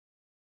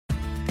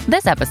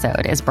This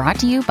episode is brought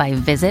to you by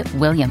Visit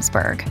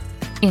Williamsburg.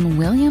 In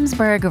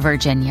Williamsburg,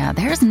 Virginia,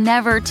 there's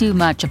never too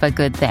much of a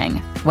good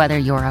thing. Whether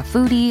you're a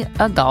foodie,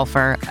 a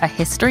golfer, a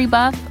history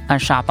buff, a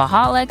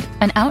shopaholic,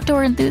 an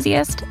outdoor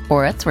enthusiast,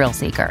 or a thrill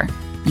seeker,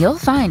 you'll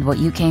find what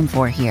you came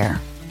for here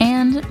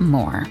and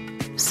more.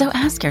 So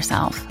ask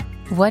yourself,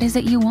 what is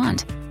it you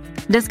want?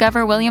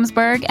 Discover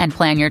Williamsburg and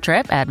plan your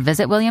trip at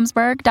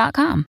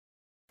visitwilliamsburg.com.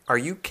 Are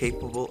you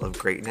capable of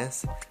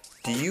greatness?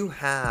 Do you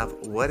have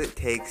what it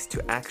takes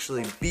to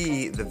actually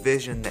be the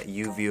vision that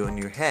you view in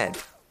your head?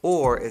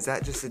 Or is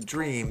that just a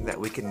dream that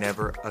we can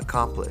never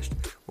accomplish?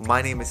 Well,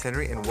 my name is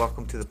Henry, and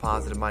welcome to the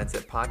Positive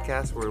Mindset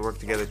Podcast, where we work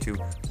together to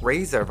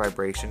raise our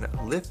vibration,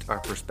 lift our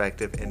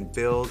perspective, and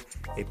build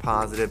a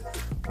positive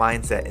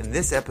mindset. In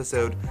this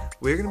episode,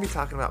 we're going to be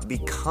talking about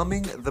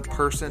becoming the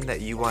person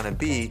that you want to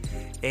be,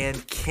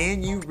 and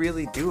can you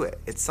really do it?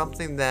 It's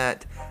something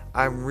that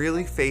I'm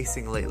really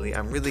facing lately.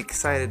 I'm really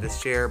excited to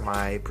share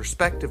my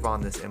perspective on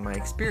this and my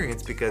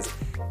experience, because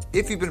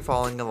if you've been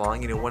following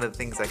along, one of the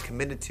things I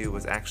committed to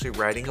was actually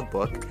writing a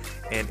book.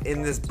 And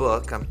in this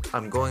book,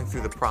 I'm going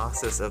through the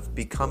process of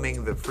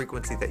becoming the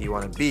frequency that you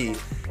want to be.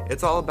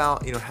 It's all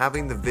about,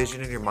 having the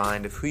vision in your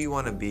mind of who you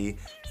want to be,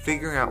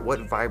 figuring out what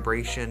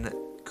vibration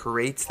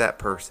creates that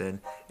person,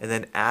 and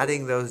then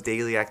adding those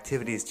daily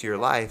activities to your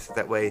life so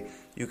that way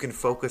you can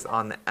focus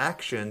on the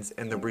actions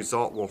and the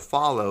result will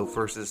follow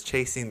versus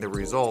chasing the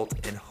result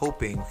and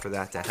hoping for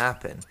that to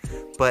happen.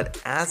 But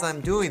as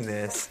I'm doing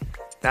this,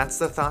 that's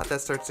the thought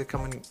that starts to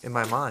come in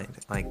my mind.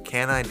 Like,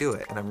 can I do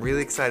it? And I'm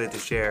really excited to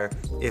share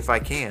if I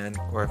can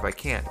or if I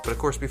can't. But of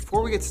course,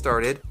 before we get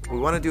started, we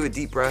want to do a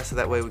deep breath so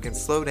that way we can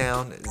slow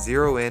down,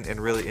 zero in, and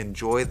really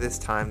enjoy this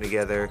time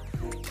together.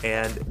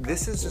 And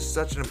this is just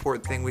such an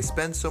important thing. We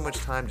spend so much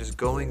time just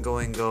going.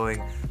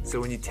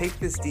 So when you take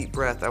this deep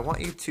breath, I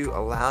want you to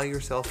allow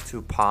yourself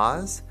to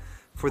pause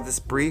for this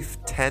brief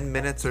 10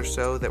 minutes or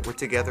so that we're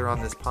together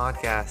on this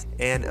podcast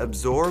and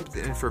absorb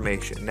the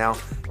information. Now,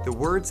 the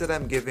words that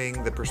I'm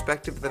giving, the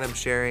perspective that I'm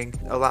sharing,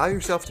 allow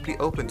yourself to be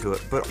open to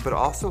it, but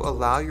also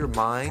allow your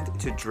mind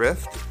to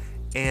drift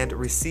and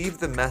receive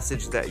the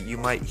message that you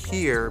might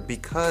hear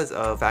because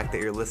of the fact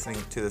that you're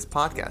listening to this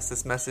podcast.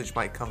 This message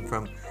might come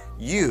from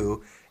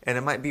you, and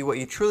it might be what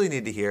you truly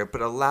need to hear,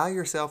 but allow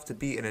yourself to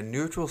be in a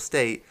neutral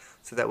state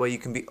so that way you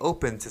can be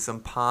open to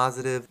some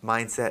positive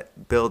mindset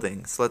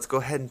building. So let's go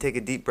ahead and take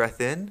a deep breath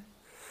in.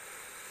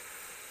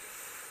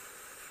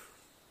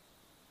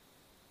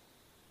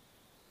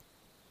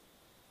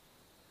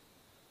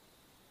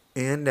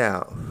 And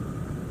out.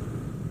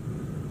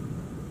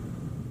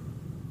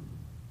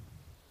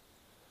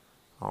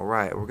 All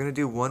right, we're going to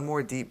do one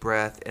more deep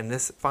breath. And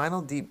this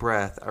final deep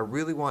breath, I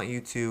really want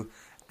you to,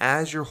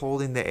 as you're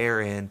holding the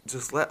air in,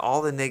 just let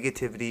all the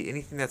negativity,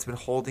 anything that's been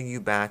holding you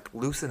back,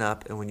 loosen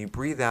up. And when you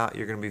breathe out,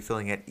 you're going to be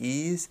feeling at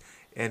ease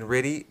and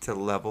ready to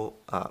level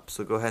up.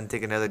 So go ahead and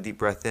take another deep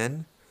breath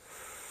in.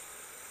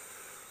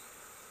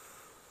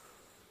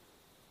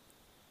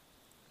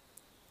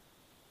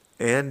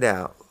 And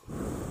out.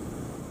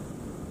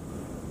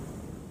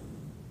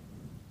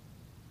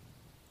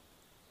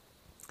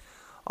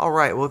 All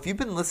right, well, if you've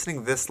been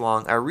listening this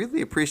long, I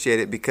really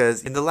appreciate it,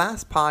 because in the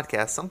last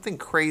podcast, something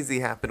crazy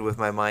happened with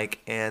my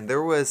mic, and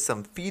there was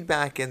some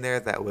feedback in there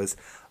that was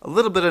a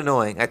little bit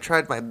annoying. I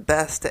tried my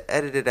best to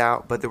edit it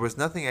out, but there was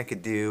nothing I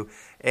could do,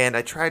 and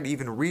I tried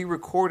even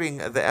re-recording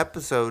the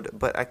episode,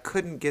 but I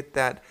couldn't get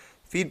that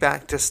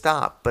feedback to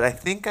stop. But I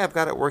think I've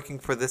got it working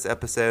for this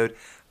episode,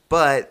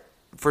 but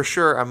for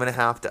sure, I'm going to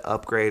have to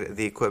upgrade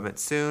the equipment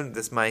soon.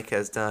 This mic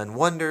has done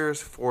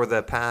wonders for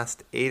the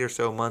past 8 or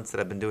so months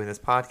that I've been doing this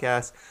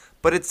podcast,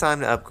 but it's time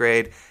to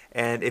upgrade.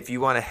 And if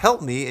you want to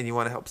help me and you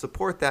want to help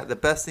support that, the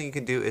best thing you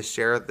can do is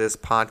share this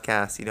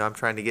podcast. I'm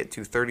trying to get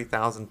to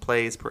 30,000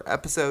 plays per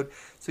episode.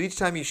 So each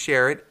time you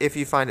share it, if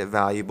you find it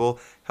valuable,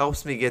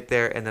 helps me get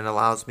there and then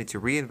allows me to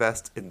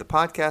reinvest in the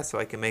podcast so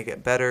I can make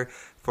it better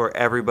for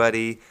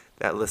everybody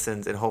that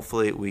listens, and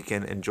hopefully we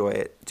can enjoy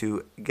it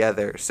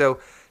together. So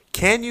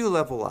can you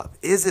level up?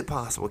 Is it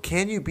possible?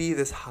 Can you be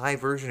this high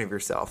version of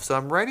yourself? So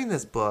I'm writing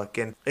this book,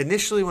 and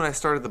initially when I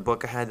started the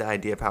book, I had the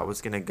idea of how it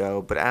was going to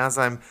go. But as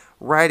I'm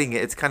writing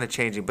it, it's kind of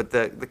changing. But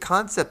the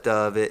concept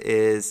of it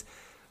is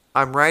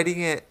I'm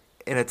writing it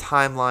in a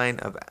timeline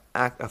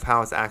of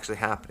how it's actually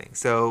happening.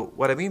 So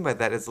what I mean by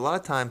that is a lot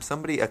of times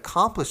somebody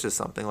accomplishes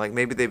something, like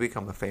maybe they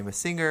become a famous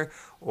singer,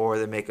 or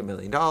they make $1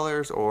 million,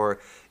 or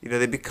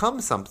they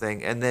become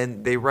something, and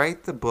then they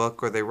write the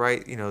book, or they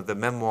write the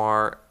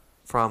memoir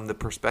from the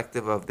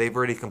perspective of they've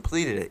already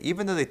completed it,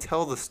 even though they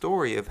tell the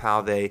story of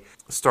how they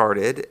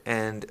started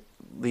and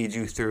lead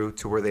you through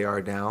to where they are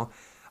now.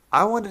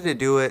 I wanted to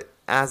do it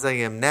as I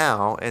am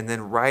now and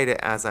then write it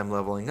as I'm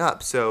leveling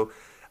up. So,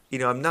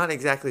 I'm not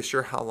exactly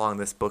sure how long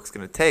this book's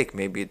going to take.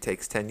 Maybe it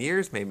takes 10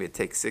 years. Maybe it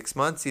takes 6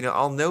 months.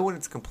 I'll know when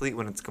it's complete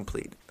when it's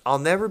complete. I'll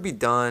never be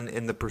done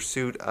in the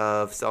pursuit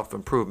of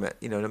self-improvement.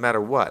 No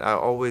matter what, I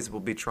always will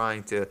be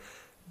trying to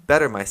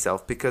better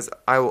myself, because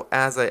I will,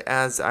 as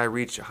I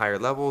reach higher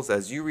levels,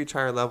 as you reach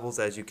higher levels,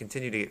 as you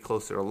continue to get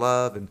closer to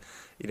love and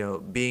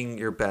being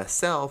your best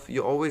self,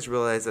 you always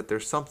realize that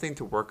there's something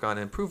to work on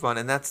and improve on.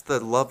 And that's the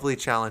lovely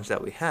challenge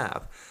that we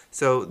have.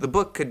 So the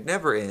book could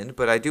never end,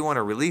 but I do want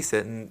to release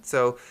it. And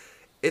so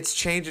it's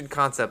changing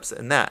concepts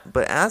in that.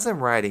 But as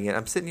I'm writing it,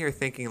 I'm sitting here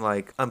thinking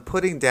like I'm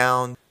putting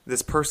down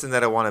this person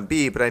that I want to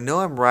be, but I know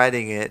I'm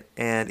writing it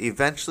and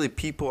eventually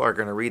people are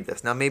going to read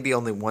this. Now, maybe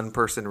only one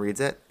person reads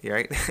it,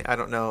 right? I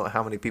don't know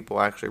how many people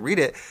actually read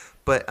it,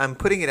 but I'm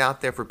putting it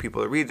out there for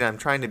people to read it. I'm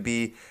trying to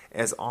be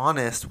as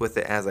honest with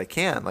it as I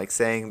can, like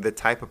saying the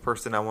type of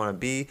person I want to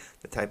be,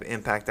 the type of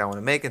impact I want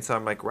to make. And so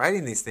I'm like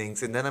writing these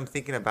things, and then I'm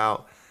thinking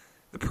about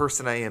the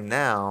person I am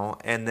now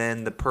and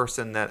then the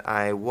person that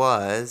I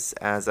was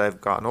as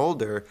I've gotten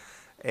older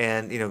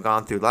and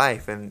gone through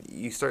life. And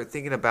you start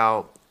thinking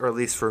about, or at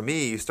least for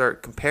me, you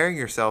start comparing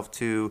yourself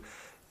to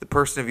the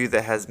person of you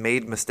that has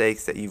made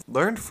mistakes that you've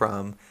learned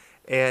from,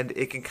 and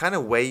it can kind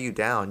of weigh you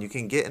down. You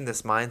can get in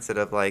this mindset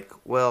of like,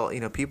 well,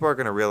 people are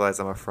going to realize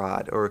I'm a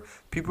fraud, or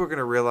people are going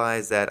to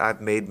realize that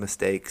I've made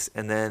mistakes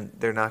and then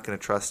they're not going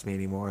to trust me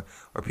anymore,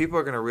 or people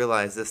are going to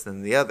realize this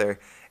and the other.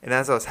 And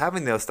as I was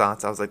having those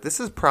thoughts, I was like, this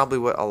is probably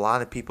what a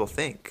lot of people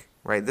think,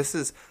 right? This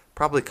is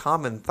probably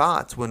common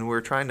thoughts when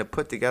we're trying to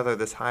put together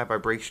this high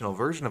vibrational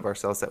version of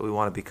ourselves that we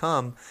want to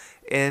become.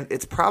 And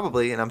it's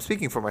probably, and I'm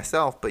speaking for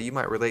myself, but you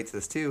might relate to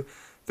this too,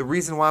 the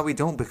reason why we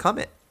don't become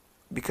it.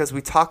 Because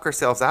we talk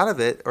ourselves out of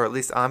it, or at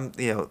least I'm,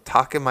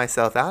 talking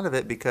myself out of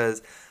it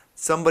because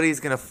somebody's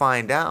going to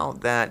find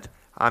out that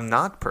I'm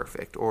not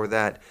perfect, or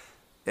that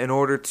in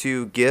order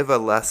to give a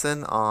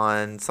lesson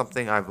on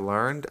something I've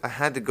learned, I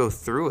had to go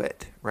through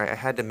it, right? I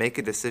had to make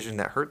a decision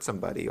that hurt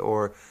somebody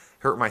or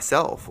hurt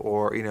myself,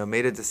 or,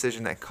 made a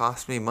decision that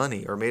cost me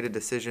money, or made a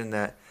decision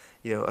that,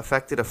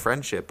 affected a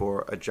friendship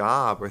or a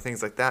job or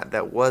things like that,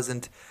 that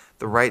wasn't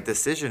the right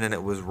decision and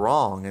it was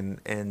wrong.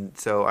 And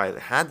so I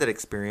had that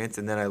experience,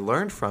 and then I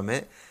learned from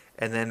it,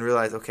 and then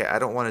realized, okay, I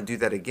don't want to do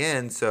that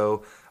again.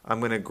 So I'm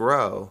going to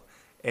grow.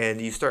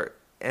 And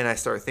I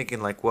start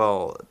thinking like,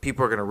 well,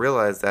 people are going to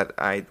realize that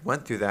I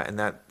went through that, and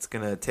that's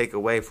going to take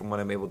away from what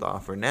I'm able to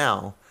offer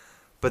now.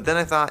 But then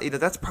I thought,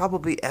 that's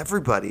probably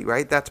everybody,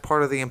 right? That's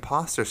part of the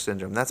imposter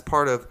syndrome. That's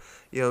part of,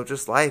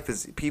 just life,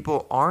 is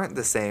people aren't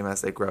the same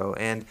as they grow.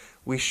 And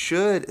we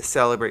should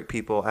celebrate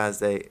people as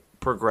they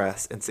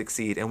progress and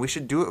succeed. And we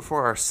should do it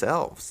for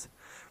ourselves,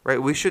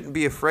 right? We shouldn't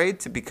be afraid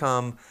to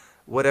become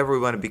whatever we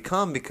want to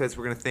become, because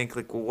we're going to think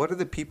like, well, what are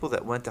the people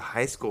that went to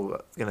high school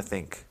going to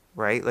think,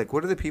 right? Like,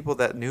 what are the people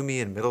that knew me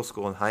in middle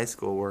school and high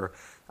school where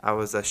I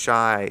was a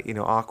shy,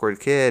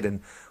 awkward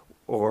kid,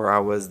 or I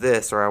was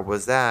this, or I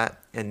was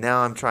that, and now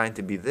I'm trying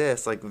to be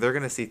this. Like, they're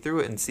going to see through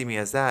it and see me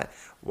as that.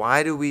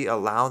 Why do we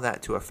allow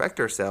that to affect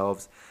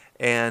ourselves?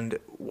 And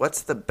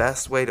what's the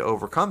best way to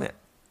overcome it?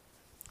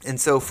 And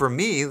so for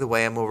me, the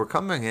way I'm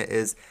overcoming it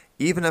is,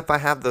 even if I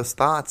have those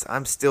thoughts,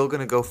 I'm still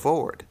going to go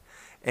forward.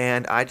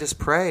 And I just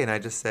pray and I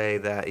just say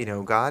that,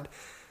 God,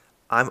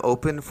 I'm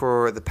open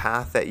for the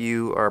path that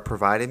you are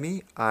providing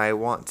me. I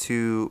want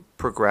to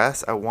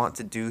progress. I want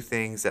to do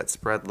things that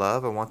spread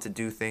love. I want to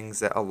do things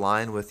that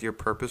align with your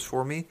purpose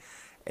for me.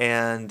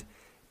 And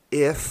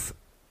if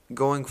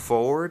going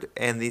forward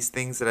and these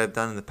things that I've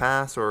done in the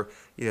past, or,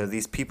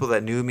 these people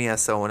that knew me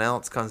as someone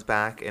else comes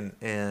back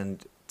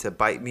and to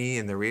bite me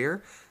in the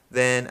rear,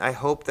 then I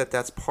hope that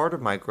that's part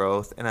of my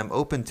growth, and I'm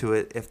open to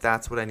it if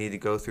that's what I need to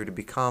go through to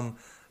become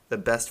the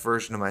best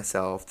version of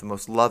myself, the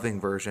most loving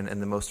version,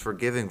 and the most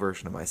forgiving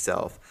version of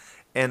myself.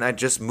 And I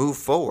just move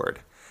forward.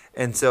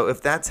 And so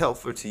if that's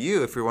helpful to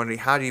you, if you're wondering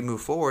how do you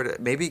move forward,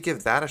 maybe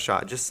give that a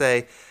shot. Just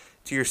say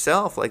to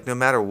yourself, like, no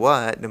matter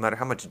what, no matter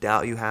how much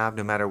doubt you have,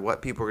 no matter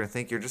what people are going to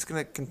think, you're just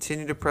going to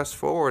continue to press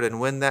forward. And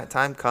when that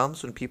time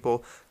comes, when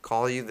people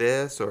call you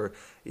this, or,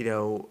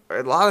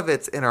 a lot of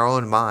it's in our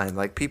own mind.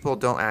 Like, people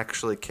don't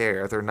actually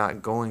care. They're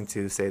not going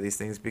to say these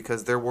things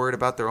because they're worried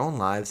about their own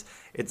lives.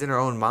 It's in our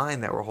own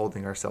mind that we're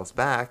holding ourselves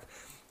back.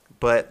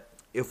 But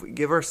if we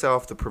give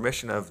ourselves the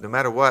permission of, no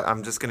matter what,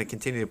 I'm just going to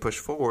continue to push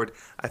forward,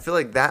 I feel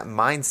like that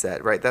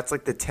mindset, right? That's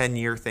like the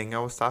 10-year thing I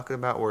was talking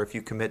about, where if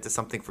you commit to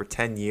something for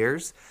 10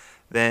 years,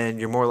 then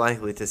you're more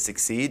likely to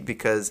succeed,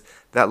 because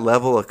that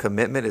level of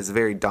commitment is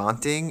very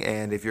daunting.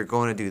 And if you're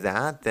going to do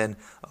that, then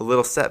a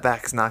little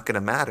setback is not going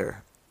to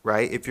matter,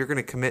 right? If you're going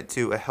to commit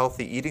to a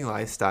healthy eating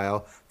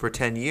lifestyle for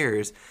 10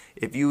 years,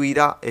 if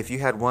you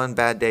had one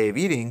bad day of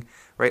eating,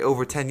 right,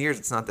 over 10 years,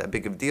 it's not that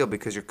big of a deal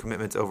because your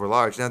commitment's over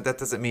large. Now, that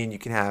doesn't mean you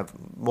can have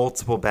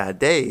multiple bad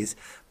days,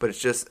 but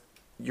it's just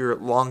your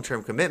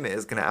long-term commitment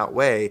is going to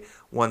outweigh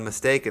one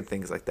mistake and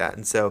things like that.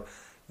 And so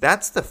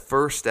that's the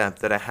first step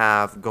that I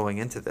have going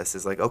into this,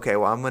 is like, okay,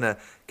 well, I'm going to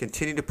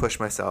continue to push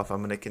myself. I'm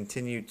going to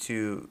continue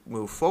to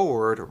move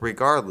forward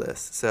regardless.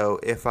 So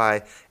if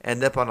I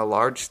end up on a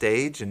large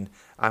stage and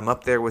I'm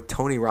up there with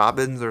Tony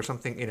Robbins or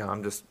something,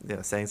 I'm just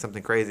saying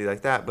something crazy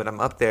like that, but I'm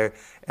up there,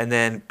 and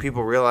then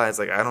people realize,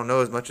 like, I don't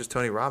know as much as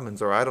Tony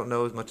Robbins, or I don't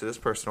know as much as this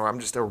person, or I'm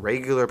just a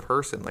regular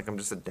person. Like, I'm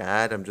just a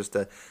dad. I'm just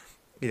a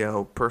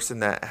person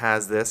that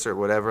has this or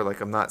whatever.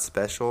 Like, I'm not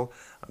special.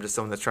 I'm just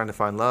someone that's trying to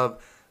find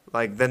love.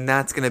 like, then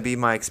that's going to be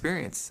my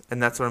experience,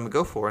 and that's what I'm going to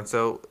go for. And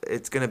so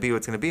it's going to be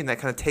what's going to be, and that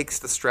kind of takes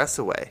the stress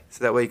away,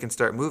 so that way you can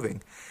start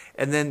moving.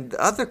 And then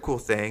the other cool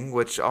thing,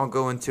 which I'll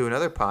go into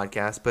another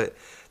podcast, but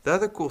the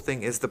other cool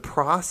thing is the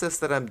process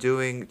that I'm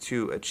doing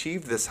to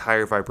achieve this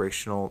higher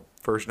vibrational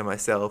version of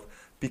myself,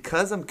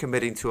 because I'm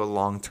committing to a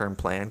long-term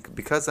plan,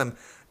 because I'm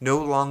no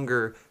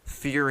longer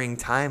fearing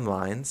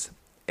timelines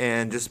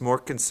and just more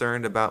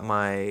concerned about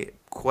my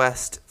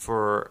quest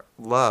for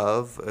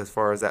love as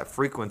far as that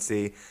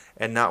frequency,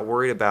 and not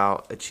worried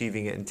about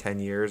achieving it in 10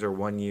 years or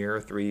 1 year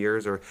or 3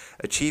 years, or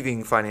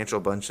achieving financial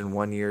abundance in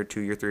 1 year,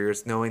 2 years, 3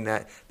 years, knowing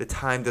that the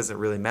time doesn't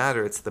really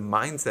matter. It's the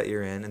mindset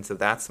you're in, and so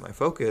that's my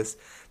focus.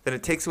 Then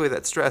it takes away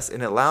that stress,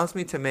 and it allows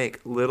me to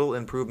make little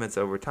improvements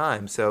over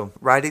time. So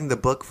writing the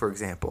book, for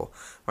example,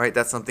 right,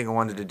 that's something I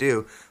wanted to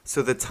do.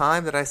 So the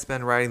time that I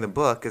spend writing the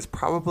book is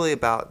probably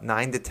about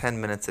 9 to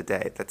 10 minutes a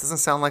day. That doesn't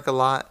sound like a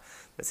lot.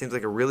 That seems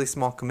like a really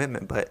small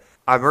commitment, but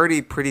I'm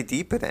already pretty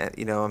deep in it.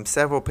 I'm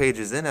several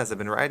pages in as I've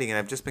been writing, and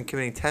I've just been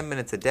committing 10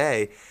 minutes a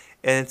day.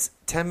 And it's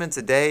 10 minutes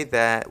a day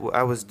that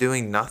I was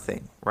doing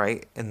nothing,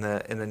 right? In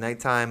the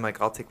nighttime,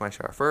 like, I'll take my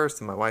shower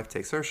first, and my wife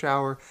takes her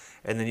shower.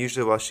 And then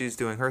usually while she's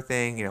doing her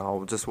thing,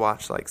 I'll just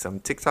watch like some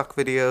TikTok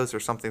videos or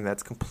something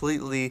that's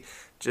completely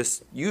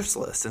just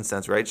useless in a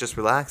sense, right? Just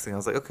relaxing. I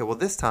was like, okay, well,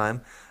 this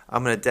time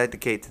I'm going to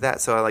dedicate to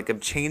that. So I'm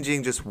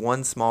changing just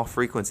one small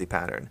frequency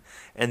pattern.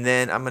 And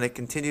then I'm going to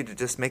continue to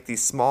just make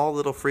these small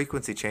little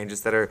frequency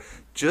changes that are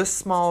just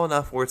small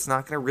enough where it's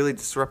not going to really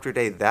disrupt your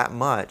day that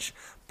much,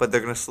 but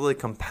they're going to slowly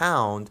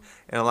compound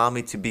and allow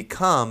me to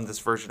become this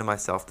version of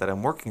myself that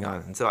I'm working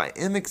on. And so I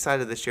am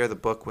excited to share the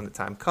book when the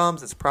time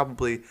comes. It's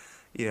probably,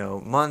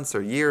 months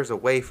or years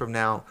away from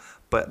now,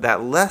 but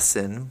that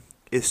lesson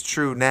is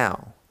true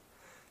now.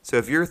 So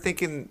if you're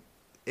thinking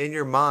in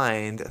your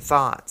mind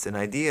thoughts and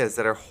ideas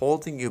that are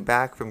holding you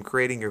back from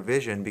creating your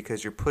vision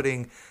because you're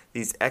putting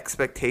these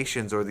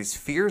expectations or these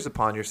fears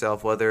upon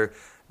yourself, whether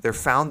they're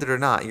founded or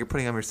not, you're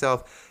putting on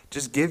yourself,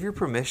 just give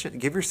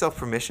yourself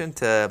permission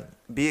to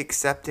be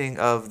accepting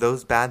of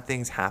those bad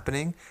things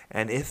happening.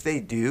 And if they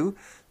do,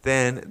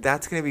 then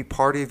that's going to be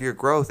part of your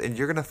growth, and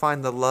you're going to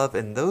find the love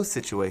in those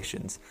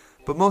situations.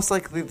 But most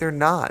likely they're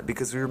not,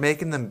 because we're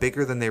making them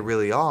bigger than they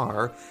really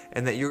are,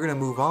 and that you're going to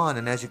move on.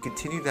 And as you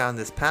continue down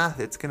this path,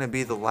 it's going to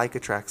be the like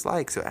attracts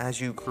like. So as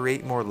you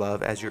create more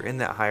love, as you're in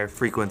that higher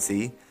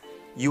frequency,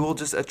 you will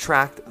just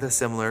attract the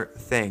similar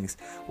things.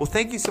 Well,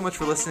 thank you so much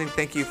for listening.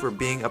 Thank you for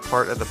being a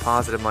part of the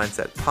Positive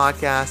Mindset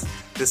Podcast.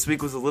 This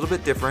week was a little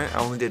bit different. I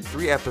only did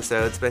 3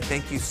 episodes, but I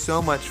thank you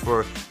so much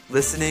for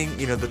listening.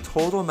 The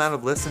total amount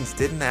of listens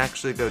didn't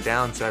actually go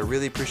down, so I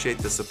really appreciate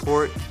the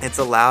support. It's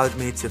allowed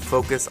me to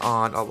focus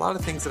on a lot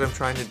of things that I'm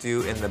trying to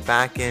do in the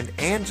back end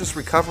and just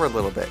recover a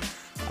little bit.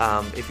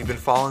 If you've been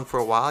following for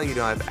a while,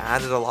 I've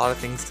added a lot of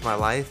things to my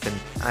life,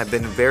 and I've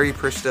been very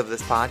appreciative of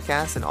this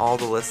podcast and all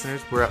the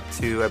listeners. We're up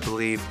to, I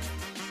believe,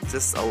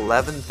 just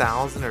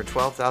 11,000 or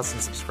 12,000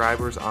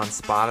 subscribers on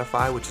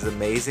Spotify, which is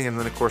amazing. And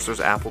then, of course, there's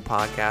Apple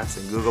Podcasts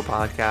and Google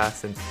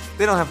Podcasts, and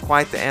they don't have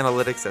quite the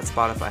analytics that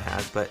Spotify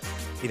has, but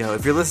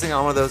if you're listening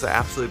on one of those, I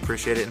absolutely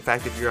appreciate it. In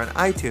fact, if you're on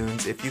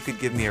iTunes, if you could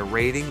give me a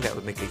rating, that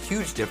would make a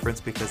huge difference,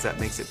 because that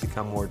makes it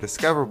become more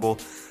discoverable.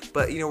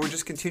 But, we're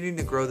just continuing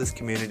to grow this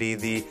community.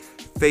 The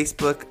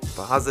Facebook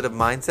Positive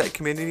Mindset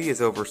community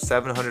is over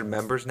 700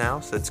 members now,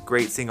 so it's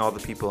great seeing all the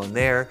people in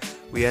there.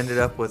 We ended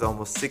up with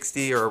almost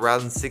 60 or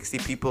around 60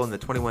 people in the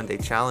 21-day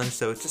challenge,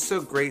 so it's just so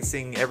great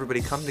seeing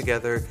everybody come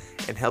together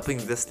and helping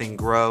this thing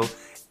grow.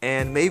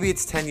 And maybe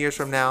it's 10 years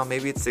from now,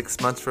 maybe it's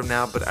 6 months from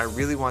now, but I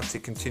really want to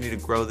continue to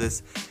grow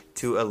this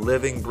to a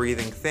living,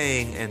 breathing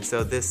thing. And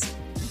so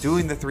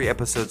doing the 3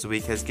 episodes a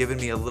week has given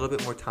me a little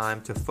bit more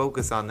time to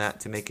focus on that,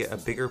 to make it a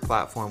bigger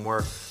platform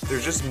where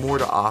there's just more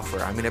to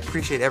offer. I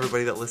appreciate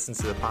everybody that listens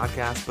to the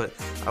podcast, but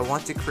I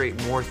want to create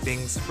more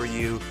things for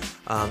you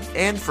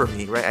and for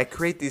me, right? I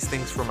create these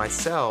things for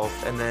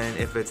myself, and then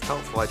if it's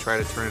helpful, I try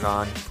to turn it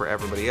on for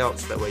everybody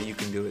else. That way you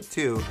can do it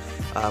too,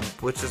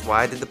 which is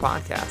why I did the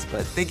podcast.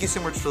 But thank you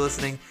so much for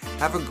listening.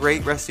 Have a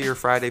great rest of your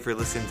Friday if you're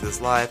listening to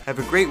this live. Have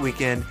a great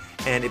weekend.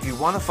 And if you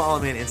want to follow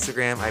me on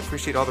Instagram, I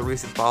appreciate all the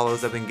recent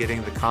follows I've been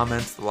getting, the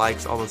comments, the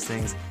likes, all those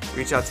things.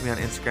 Reach out to me on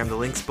Instagram. The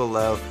link's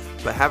below.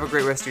 But have a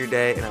great rest of your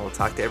day, and I will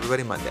talk to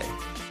everybody Monday.